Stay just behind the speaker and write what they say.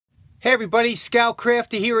Hey everybody, Scout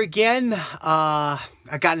Crafter here again. I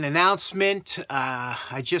got an announcement.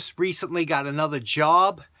 I just recently got another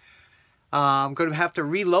job. I'm going to have to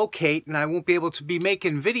relocate and I won't be able to be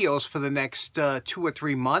making videos for the next 2 or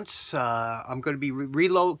 3 months. I'm going to be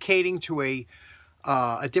relocating to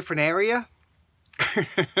a different area.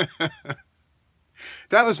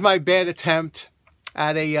 That was my bad attempt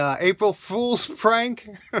at a April Fool's prank.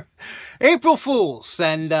 April Fool's,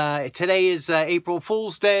 and today is April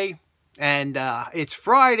Fool's Day. And it's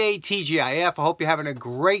Friday, TGIF. I hope you're having a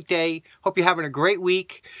great day. Hope you're having a great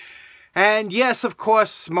week. And yes, of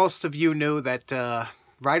course, most of you knew that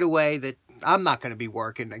right away that I'm not going to be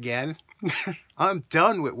working again. I'm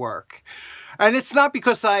done with work. And it's not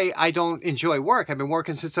because I don't enjoy work. I've been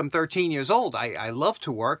working since I'm 13 years old. I love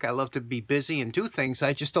to work. I love to be busy and do things.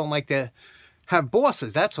 I just don't like to have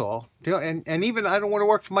bosses, that's all. You know, and even I don't want to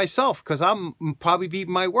work for myself because I'm probably be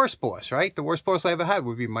my worst boss, right? The worst boss I ever had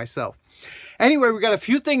would be myself. Anyway, we got a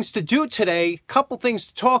few things to do today, couple things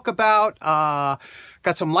to talk about. Got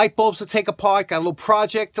some light bulbs to take apart, got a little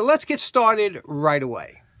project. So let's get started right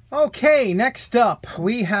away. Okay, next up,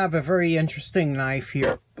 we have a very interesting knife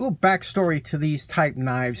here. A little backstory to these type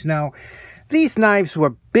knives. Now, these knives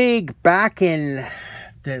were big back in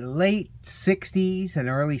the late 60s and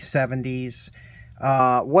early 70s.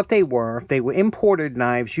 What they were imported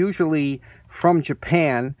knives, usually from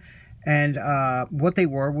Japan, and what they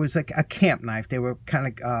were was like a camp knife. They were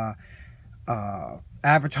kind of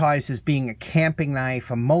advertised as being a camping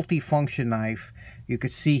knife, a multifunction knife. You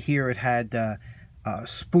could see here it had a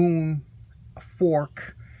spoon, a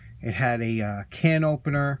fork, it had a can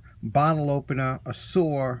opener, bottle opener, a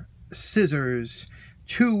saw, scissors,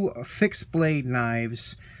 2 fixed blade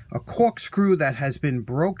knives, a corkscrew that has been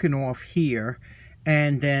broken off here,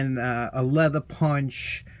 and then a leather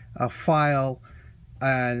punch, a file,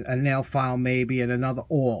 a nail file maybe, and another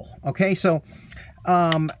awl. Okay, so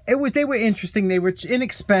they were interesting. They were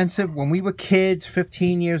inexpensive. When we were kids,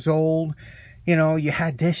 15 years old, you know, you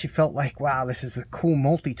had this, you felt like, wow, this is a cool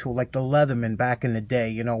multi-tool, like the Leatherman back in the day,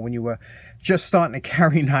 you know, when you were just starting to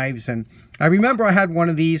carry knives. And I remember I had one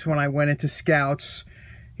of these when I went into Scouts.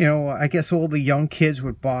 You know, I guess all the young kids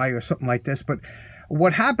would buy or something like this. But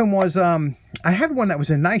what happened was I had one that was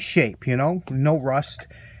in nice shape, you know, no rust.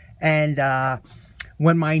 And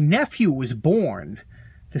when my nephew was born,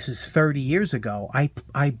 this is 30 years ago,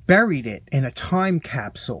 I buried it in a time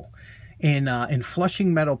capsule in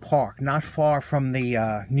Flushing Meadow Park, not far from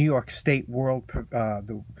the New York State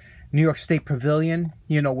the New York State Pavilion,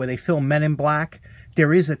 you know, where they film Men in Black.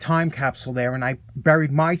 There is a time capsule there, and I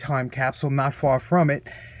buried my time capsule not far from it.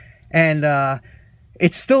 And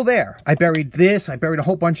it's still there. I buried this. I buried a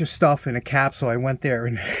whole bunch of stuff in a capsule. I went there.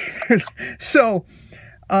 And so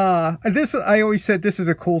this, I always said this is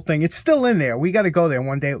a cool thing. It's still in there. We got to go there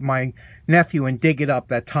one day with my nephew and dig it up,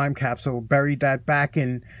 that time capsule. Buried that back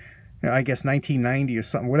in, you know, I guess, 1990 or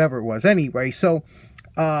something, whatever it was. Anyway, so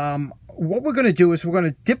what we're going to do is we're going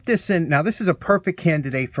to dip this in. Now, this is a perfect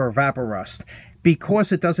candidate for evaporust,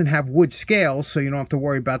 because it doesn't have wood scales, so you don't have to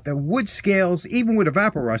worry about the wood scales. Even with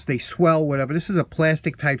evaporust, they swell, whatever. This is a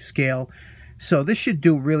plastic type scale, so this should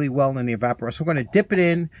do really well in the evaporust. We're going to dip it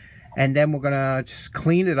in, and then we're going to just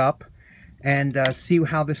clean it up and see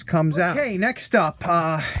how this comes out. Okay, next up,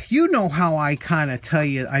 you know how I kind of tell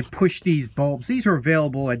you, I push these bulbs. These are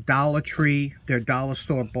available at Dollar Tree. They're dollar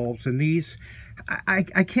store bulbs, and these, I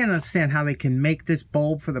can't understand how they can make this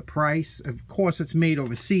bulb for the price. Of course, it's made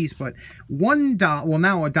overseas, but $1, well,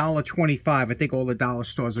 now $1.25. I think all the dollar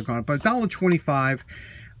stores are gone, but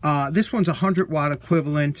 $1.25. This one's a 100-watt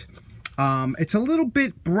equivalent. It's a little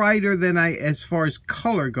bit brighter than as far as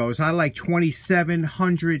color goes. I like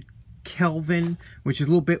 2700 Kelvin, which is a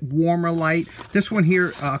little bit warmer light. This one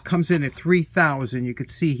here comes in at 3000. You could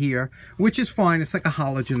see here, which is fine. It's like a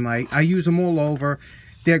halogen light. I use them all over.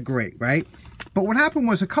 They're great, right? But what happened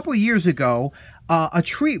was a couple of years ago,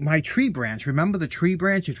 my tree branch, remember the tree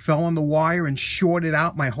branch? It fell on the wire and shorted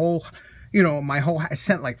out my whole, you know, it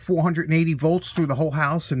sent like 480 volts through the whole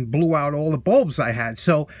house and blew out all the bulbs I had.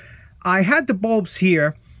 So I had the bulbs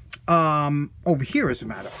here, over here as a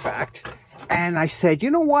matter of fact. And I said, you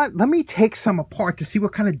know what? Let me take some apart to see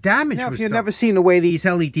what kind of damage was done. If you've never seen the way these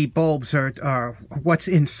LED bulbs are what's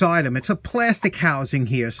inside them, it's a plastic housing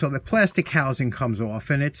here. So the plastic housing comes off,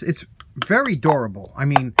 and it's very durable. I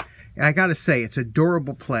mean, I got to say, it's a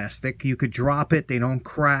durable plastic. You could drop it. They don't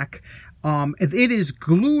crack. It is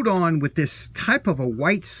glued on with this type of a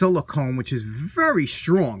white silicone, which is very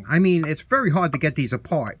strong. I mean, it's very hard to get these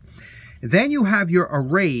apart. Then you have your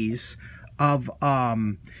arrays of,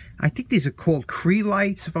 I think these are called Cree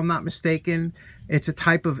lights, if I'm not mistaken. It's a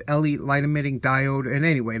type of LED light emitting diode. And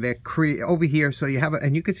anyway, they're over here. So you have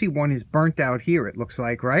and you can see one is burnt out here, it looks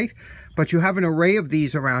like, right? But you have an array of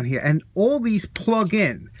these around here, and all these plug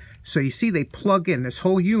in. So you see they plug in. This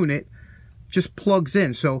whole unit just plugs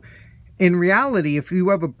in. So in reality, if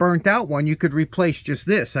you ever burnt out one, you could replace just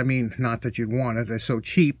this. I mean, not that you'd want it, they're so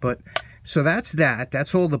cheap, but so that's that.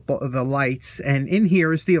 That's all the lights, and in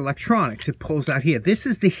here is the electronics. It pulls out here. This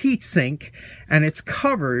is the heat sink, and it's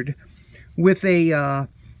covered with a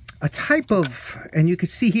type of, and you can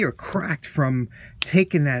see here, cracked from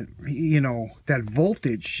taking that, you know, that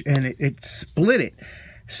voltage, and it split it.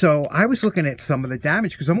 So I was looking at some of the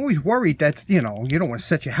damage, because I'm always worried that, you know, you don't want to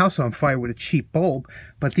set your house on fire with a cheap bulb,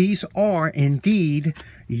 but these are indeed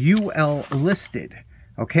UL listed.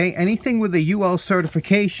 Okay, anything with a UL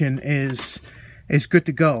certification is good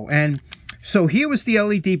to go. And so here was the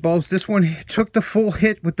LED bulbs. This one took the full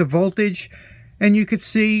hit with the voltage, and you could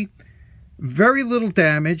see very little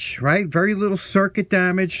damage, right? Very little circuit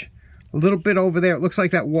damage. A little bit over there. It looks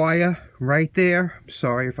like that wire right there. I'm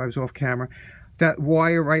sorry if I was off camera. That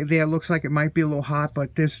wire right there looks like it might be a little hot,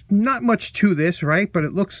 but there's not much to this, right? But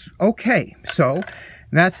it looks okay. So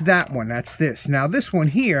that's that one. That's this. Now this one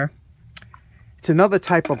here, it's another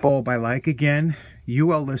type of bulb I like. Again,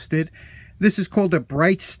 UL listed. This is called a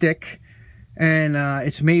Bright Stick, and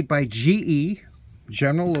it's made by GE,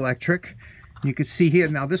 General Electric. You can see here,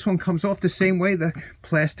 now this one comes off the same way. The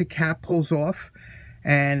plastic cap pulls off.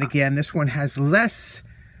 And again, this one has less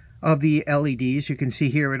of the LEDs. You can see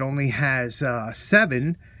here it only has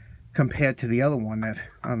 7 compared to the other one that,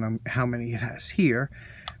 I don't know how many it has here.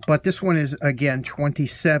 But this one is, again,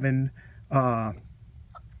 27.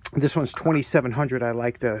 This one's 2700. I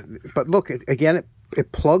like but look, again,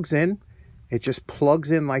 it plugs in. It just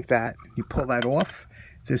plugs in like that. You pull that off.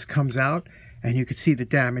 This comes out, and you can see the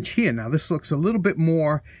damage here. Now, this looks a little bit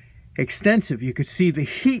more extensive. You can see the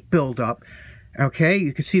heat buildup. Okay,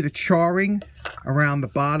 you can see the charring around the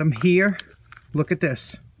bottom here. Look at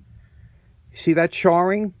this. You see that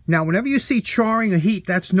charring? Now, whenever you see charring or heat,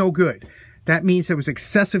 that's no good. That means there was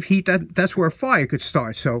excessive heat. That's where a fire could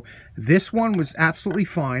start. So this one was absolutely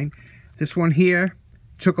fine. This one here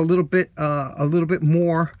took a little bit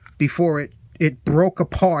more before it broke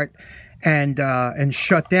apart and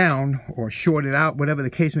shut down or shorted out, whatever the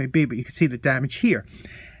case may be. But you can see the damage here.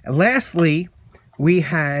 And lastly, we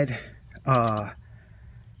had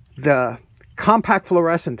the compact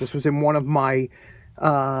fluorescent. This was in one of my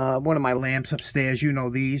lamps upstairs. You know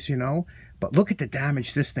these, you know. But look at the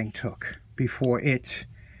damage this thing took before it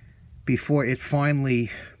finally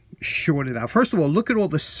shorted out. First of all, look at all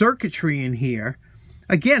the circuitry in here.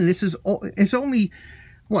 Again, it's only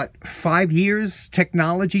what, 5 years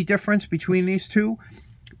technology difference between these two.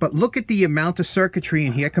 But look at the amount of circuitry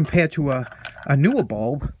in here compared to a newer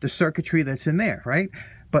bulb, the circuitry that's in there, right?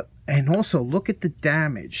 And also look at the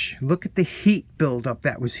damage. Look at the heat buildup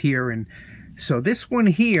that was here. And so this one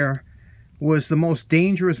here was the most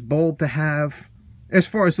dangerous bulb to have as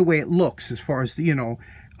far as the way it looks, as far as, you know,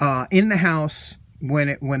 in the house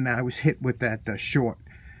when I was hit with that short.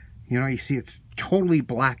 You know, you see it's totally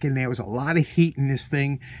black in there. There was a lot of heat in this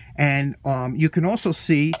thing. And you can also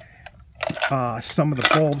see some of the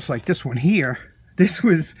bulbs like this one here. This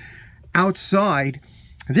was outside.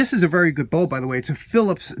 This is a very good bulb, by the way. It's a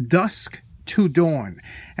Philips Dusk to Dawn.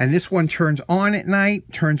 And this one turns on at night,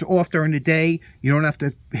 turns off during the day. You don't have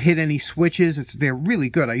to hit any switches. They're really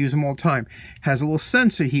good. I use them all the time. Has a little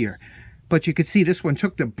sensor here. But you can see this one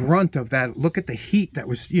took the brunt of that. Look at the heat that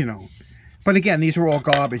was, you know. But again, these are all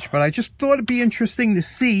garbage. But I just thought it'd be interesting to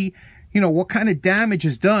see, you know, what kind of damage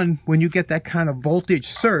is done when you get that kind of voltage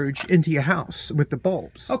surge into your house with the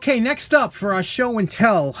bulbs. Okay, next up for our show and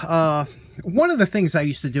tell. One of the things I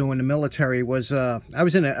used to do in the military was, I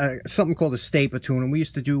was in something called a stay platoon, and we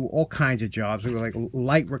used to do all kinds of jobs. We were like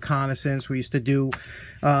light reconnaissance. We used to do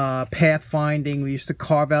pathfinding. We used to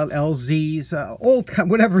carve out LZs,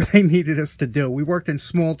 whatever they needed us to do. We worked in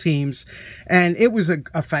small teams, and it was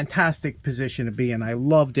a fantastic position to be in. I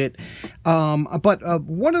loved it. But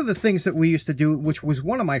one of the things that we used to do, which was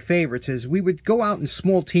one of my favorites, is we would go out in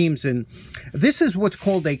small teams, and this is what's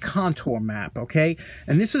called a contour map, okay?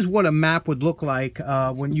 And this is what a map would look like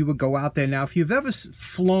when you would go out there. Now, if you've ever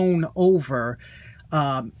flown over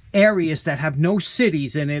areas that have no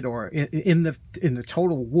cities in it, or in the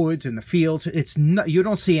total woods, in the fields, you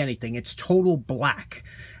don't see anything. It's total black.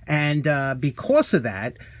 And because of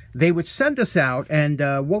that, they would send us out, and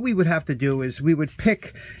what we would have to do is we would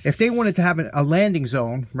pick, if they wanted to have a landing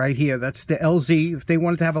zone right here, that's the LZ, if they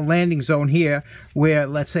wanted to have a landing zone here where,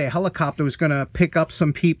 let's say, a helicopter was going to pick up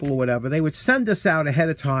some people or whatever, they would send us out ahead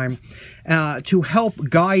of time to help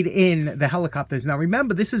guide in the helicopters. Now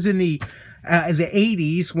remember, this is in the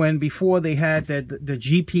 80s, when before they had the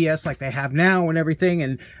GPS like they have now and everything,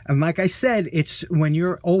 and like I said, it's when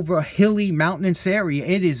you're over a hilly mountainous area,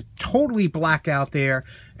 it is totally black out there,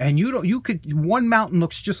 and one mountain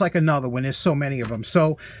looks just like another when there's so many of them.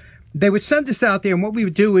 So they would send us out there, and what we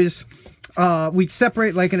would do is we'd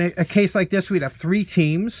separate, like in a case like this, we'd have 3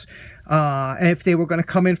 teams. And if they were going to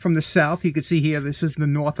come in from the south, you could see here, this is the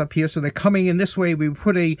north up here. So they're coming in this way. We would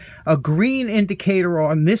put a green indicator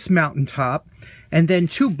on this mountaintop, and then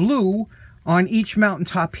 2 blue on each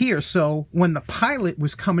mountaintop here. So when the pilot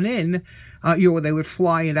was coming in, they would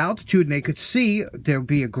fly at altitude, and they could see there would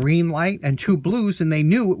be a green light and 2 blues, and they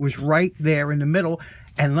knew it was right there in the middle.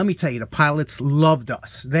 And let me tell you, the pilots loved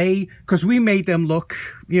us. Because we made them look,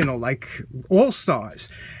 like all-stars.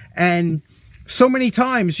 And so many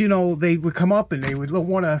times, they would come up and they would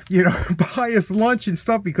want to, buy us lunch and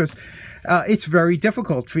stuff, because it's very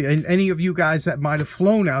difficult for you. And any of you guys that might have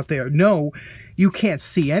flown out there know you can't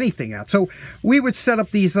see anything out. So we would set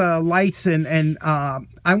up these lights, and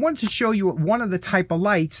I wanted to show you one of the type of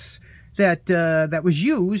lights that was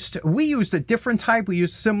used. We used a different type. We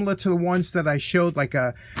used similar to the ones that I showed, like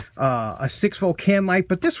a 6-volt can light.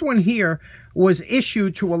 But this one here was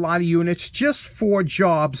issued to a lot of units just for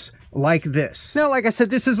jobs like this. Now, like I said,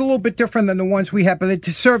 this is a little bit different than the ones we have, but it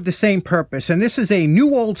served the same purpose. And this is a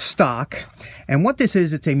new old stock. And what this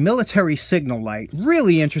is, it's a military signal light.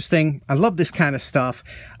 Really interesting. I love this kind of stuff.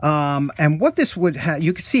 And what this would have,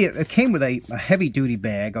 you can see it came with a heavy duty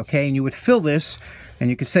bag, okay? And you would fill this, and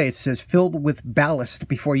you can say it says filled with ballast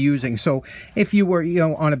before using. So if you were,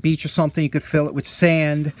 on a beach or something, you could fill it with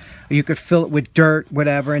sand, or you could fill it with dirt,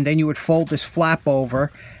 whatever, and then you would fold this flap over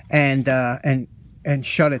and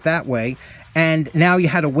shut it that way. And now you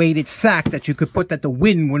had a weighted sack that you could put that the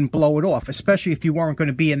wind wouldn't blow it off, especially if you weren't going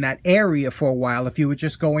to be in that area for a while. If you were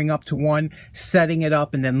just going up to one, setting it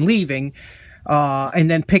up, and then leaving,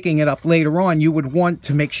 and then picking it up later on, you would want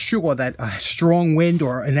to make sure that a strong wind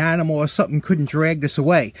or an animal or something couldn't drag this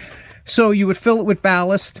away. So you would fill it with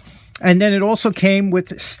ballast. And then it also came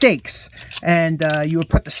with stakes, and you would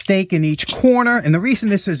put the stake in each corner. And the reason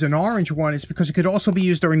this is an orange one is because it could also be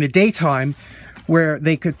used during the daytime, where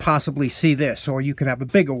they could possibly see this, or you could have a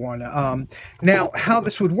bigger one. Now, how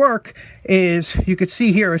this would work is, you could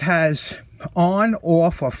see here it has on,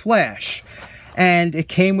 off, or flash, and it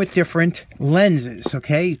came with different lenses.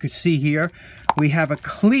 Okay, you could see here we have a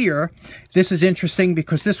clear. This is interesting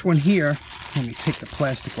because this one here, let me take the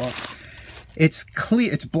plastic off. It's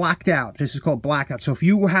clear, it's blacked out. This is called blackout. So if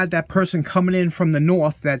you had that person coming in from the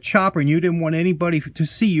north, that chopper, and you didn't want anybody to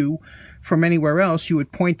see you from anywhere else, you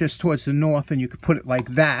would point this towards the north, and you could put it like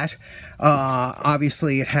that.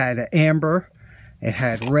 Obviously, it had amber, it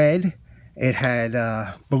had red, it had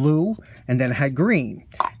blue, and then it had green.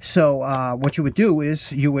 So what you would do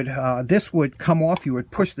is you would, this would come off, you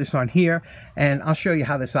would push this on here, and I'll show you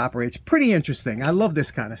how this operates. Pretty interesting. I love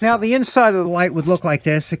this kind of stuff. Now, the inside of the light would look like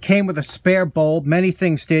this. It came with a spare bulb. Many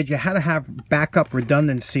things did. You had to have backup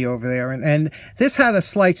redundancy over there, and this had a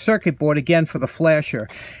slight circuit board, again, for the flasher.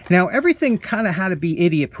 Now, everything kind of had to be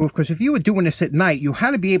idiot-proof, because if you were doing this at night, you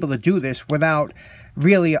had to be able to do this without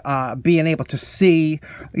really being able to see,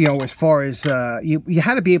 as far as you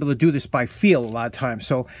had to be able to do this by feel a lot of times.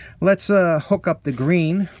 So let's hook up the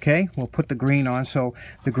green. Okay, we'll put the green on. So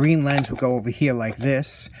the green lens will go over here like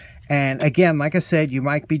this. And again, like I said, you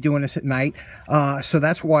might be doing this at night, so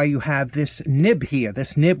that's why you have this nib here.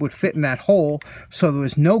 This nib would fit in that hole, so there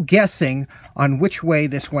was no guessing on which way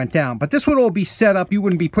this went down. But this would all be set up. You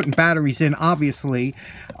wouldn't be putting batteries in, obviously.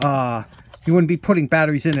 You wouldn't be putting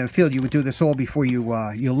batteries in the field. You would do this all before you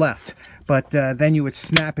you left. But then you would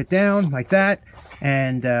snap it down like that,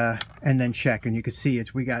 and then check. And you can see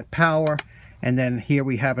we got power, and then here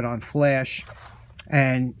we have it on flash,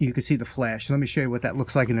 and you can see the flash. Let me show you what that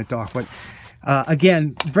looks like in the dark. But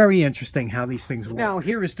again, very interesting how these things work. Now,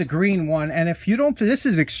 here is the green one, and if you don't, this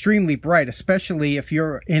is extremely bright, especially if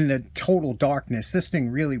you're in the total darkness. This thing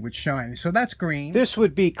really would shine. So that's green. This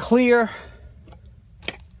would be clear.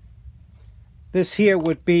 This here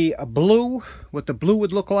would be a blue, what the blue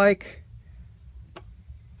would look like.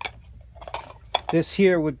 This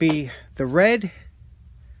here would be the red,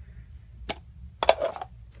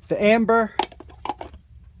 the amber,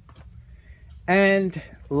 and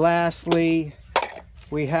lastly,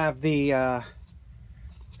 we have the,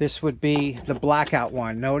 this would be the blackout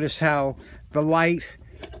one. Notice how the light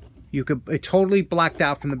It totally blacked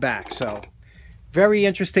out from the back. So very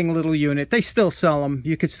interesting little unit. They still sell them.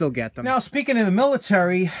 You could still get them. Now, speaking of the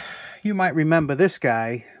military, you might remember this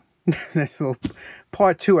guy. This little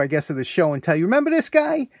part 2, I guess, of the show and tell. You remember this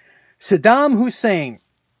guy? Saddam Hussein.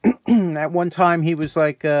 At one time, he was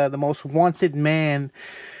like the most wanted man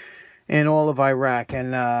in all of Iraq.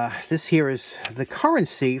 And this here is the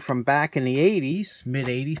currency from back in the 80s,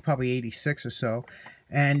 mid-80s, probably 86 or so.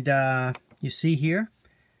 And you see here,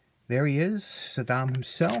 there he is, Saddam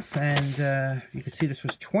himself. And you can see this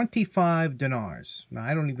was 25 dinars.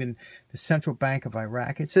 Now, the Central Bank of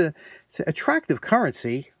Iraq, it's an attractive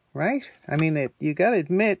currency, right? I mean, you got to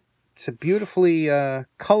admit, it's a beautifully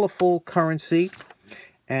colorful currency.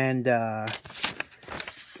 And I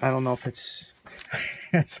don't know if it's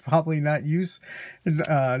probably not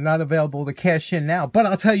available to cash in now. But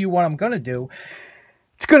I'll tell you what I'm going to do.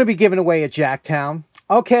 It's going to be giving away a Jacktown.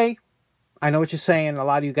 Okay, I know what you're saying. A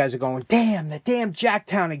lot of you guys are going, damn, the damn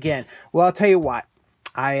Jacktown again. Well, I'll tell you what.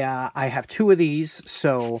 I have 2 of these,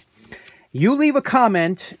 so you leave a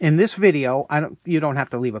comment in this video. You don't have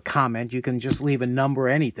to leave a comment. You can just leave a number or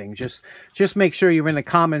anything. Just make sure you're in the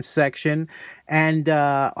comments section, and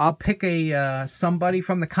I'll pick somebody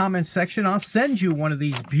from the comments section. I'll send you one of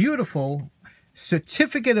these beautiful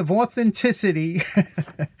certificate of authenticity,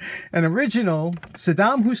 an original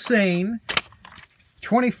Saddam Hussein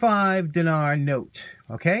 25 dinar note.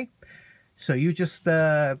 Okay, so you just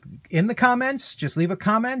in the comments, just leave a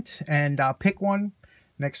comment, and I'll pick one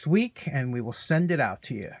next week, and we will send it out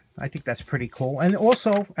to you. I think that's pretty cool. And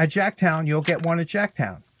also, at Jacktown, you'll get one at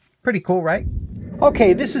Jacktown. Pretty cool, right?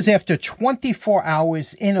 Okay, this is after 24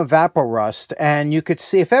 hours in Evaporust, and you could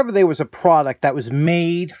see, if ever there was a product that was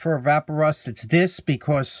made for Evaporust, it's this,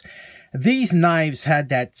 because these knives had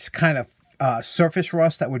that kind of surface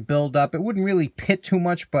rust that would build up. It wouldn't really pit too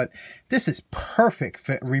much, but this is perfect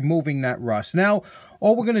for removing that rust. Now,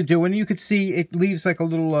 all we're going to do, and you can see it leaves like a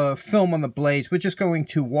little film on the blades. We're just going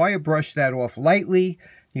to wire brush that off lightly.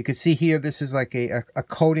 You can see here, this is like a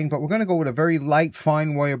coating, but we're going to go with a very light,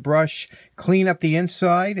 fine wire brush, clean up the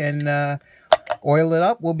inside, and oil it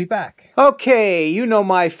up. We'll be back. Okay, you know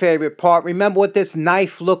my favorite part. Remember what this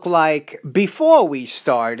knife looked like before we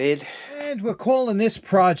started. And we're calling this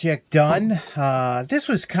project done. This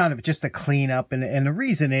was kind of just a cleanup, and the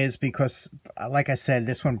reason is because, like I said,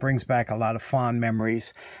 this one brings back a lot of fond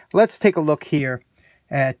memories. Let's take a look here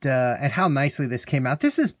at how nicely this came out.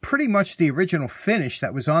 This is pretty much the original finish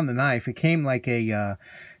that was on the knife. It came like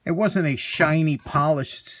it wasn't a shiny,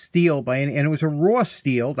 polished steel by any, and it was a raw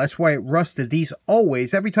steel. That's why it rusted. These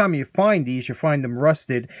always, every time you find these, you find them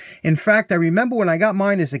rusted. In fact, I remember when I got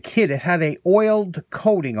mine as a kid, it had a oiled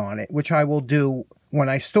coating on it, which I will do when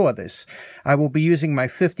I store this. I will be using my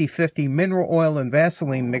 50-50 mineral oil and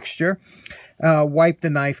Vaseline mixture, wipe the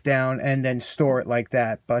knife down, and then store it like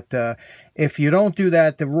that. But if you don't do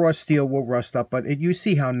that, the raw steel will rust up. But you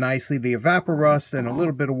see how nicely the Evaporust and a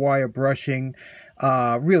little bit of wire brushing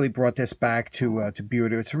really brought this back to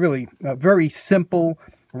beauty. It's really a very simple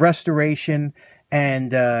restoration,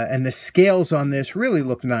 and the scales on this really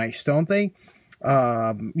look nice, don't they?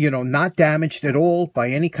 You know, not damaged at all by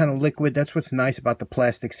any kind of liquid. That's what's nice about the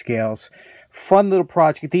plastic scales. Fun little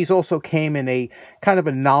project. These also came in a kind of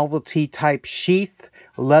a novelty type sheath,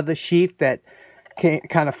 leather sheath that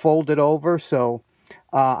kind of folded over. So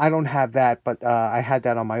I don't have that, but I had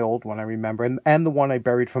that on my old one, I remember. And the one I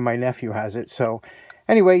buried from my nephew has it. So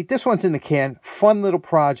anyway, this one's in the can. Fun little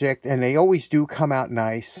project, and they always do come out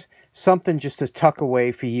nice. Something just to tuck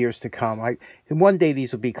away for years to come. One day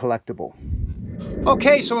these will be collectible.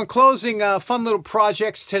 Okay, so in closing, fun little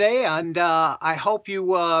projects today, and I hope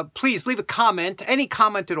you please leave a comment, any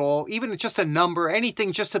comment at all, even just a number,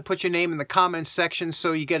 anything, just to put your name in the comments section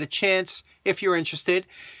so you get a chance, if you're interested,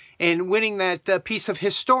 in winning that piece of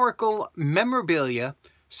historical memorabilia,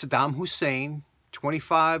 Saddam Hussein,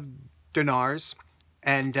 25 dinars.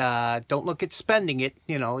 And don't look at spending it.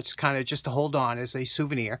 You know, it's kind of just to hold on as a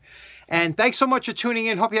souvenir. And thanks so much for tuning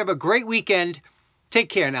in. Hope you have a great weekend. Take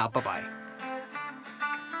care now. Bye-bye.